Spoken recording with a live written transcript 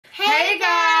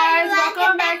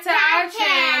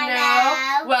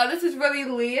is really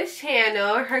Leah's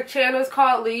channel. Her channel is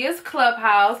called Lea's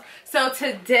Clubhouse. So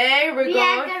today we're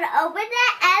going to open the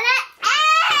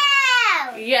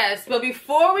LOL. Yes, but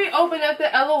before we open up the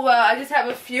LOL, I just have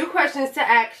a few questions to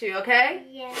ask you, okay?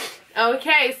 Yes.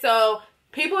 Okay, so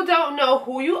people don't know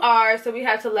who you are, so we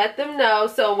have to let them know.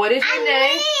 So what is your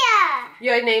name? Leah.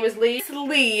 Your name is Leah.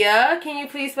 Leah, can you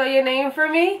please spell your name for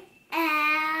me?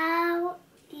 L-E-A.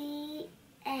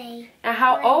 And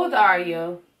how old are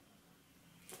you?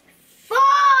 4.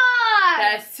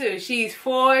 That's 2. She's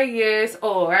 4 years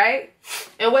old, right?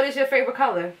 And what is your favorite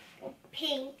color?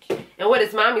 Pink. And what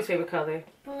is mommy's favorite color?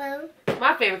 Blue.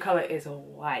 My favorite color is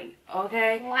white,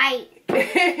 okay? White.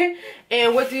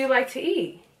 And what do you like to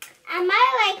eat? I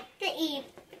like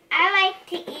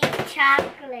to eat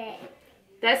chocolate.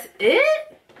 That's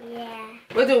it? Yeah.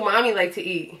 What do mommy like to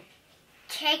eat?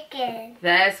 Chicken.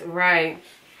 That's right.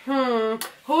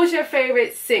 Who's your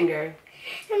favorite singer?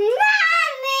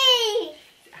 Mommy!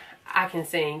 I can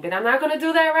sing, but I'm not going to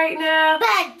do that right now.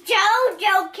 But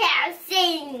JoJo can't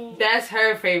sing. That's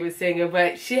her favorite singer,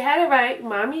 but she had it right.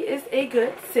 Mommy is a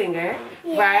good singer,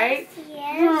 Yes, right?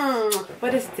 Yes.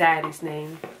 What is daddy's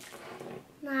name?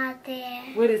 Not there.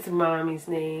 What is mommy's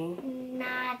name?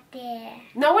 Not there.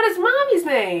 No, what is mommy's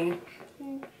name?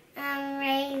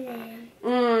 Raven.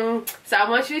 So I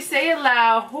want you to say it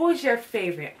loud. Who is your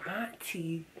favorite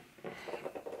auntie?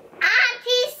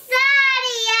 Auntie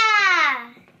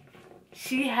Sadia.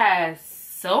 She has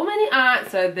so many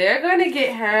aunts, so they're going to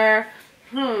get her.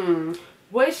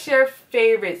 What's your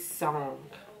favorite song?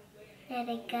 Let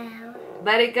it go.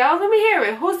 Let It Go? Let me hear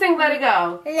it. Who sings Let It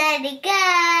Go? Let it go.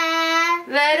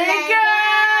 Let it go.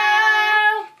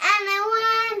 And I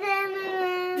want them.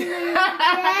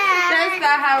 That's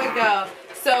not how it goes.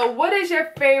 So what is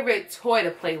your favorite toy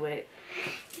to play with?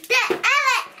 The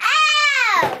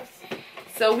LOLs.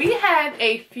 So we have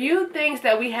a few things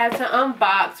that we have to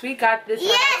unbox. We got this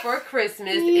for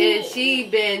Christmas, and she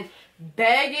been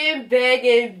begging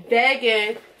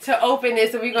to open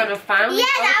it, so we're gonna finally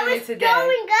open it today. Yes, I was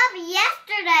throwing up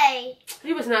yesterday.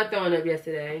 You was not throwing up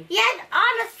yesterday. Yes,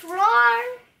 on the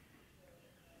floor.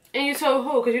 And you told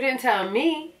who? Because you didn't tell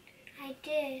me. I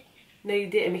did. No, you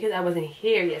didn't, because I wasn't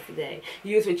here yesterday.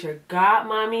 You was with your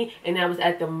godmommy, and I was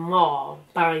at the mall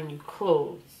buying you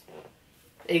clothes.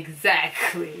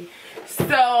 Exactly.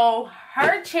 So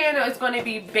her channel is going to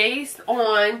be based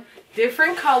on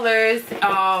different colors.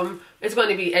 It's going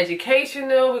to be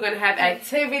educational. We're going to have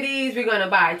activities. We're going to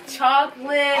buy chocolate.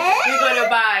 We're going to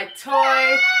buy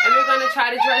toys. And we're going to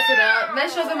try to dress it up.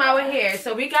 Let's show them our hair.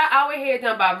 So we got our hair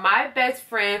done by my best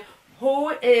friend, who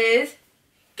is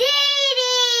Dee.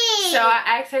 So I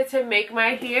asked her to make my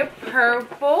hair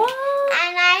purple.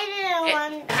 And I didn't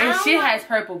want. And she has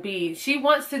purple beads. She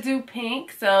wants to do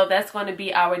pink, so that's going to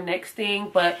be our next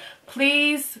thing. But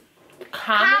please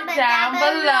comment down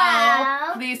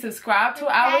below. Please subscribe to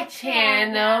our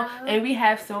channel. And we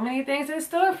have so many things in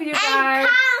store for you guys.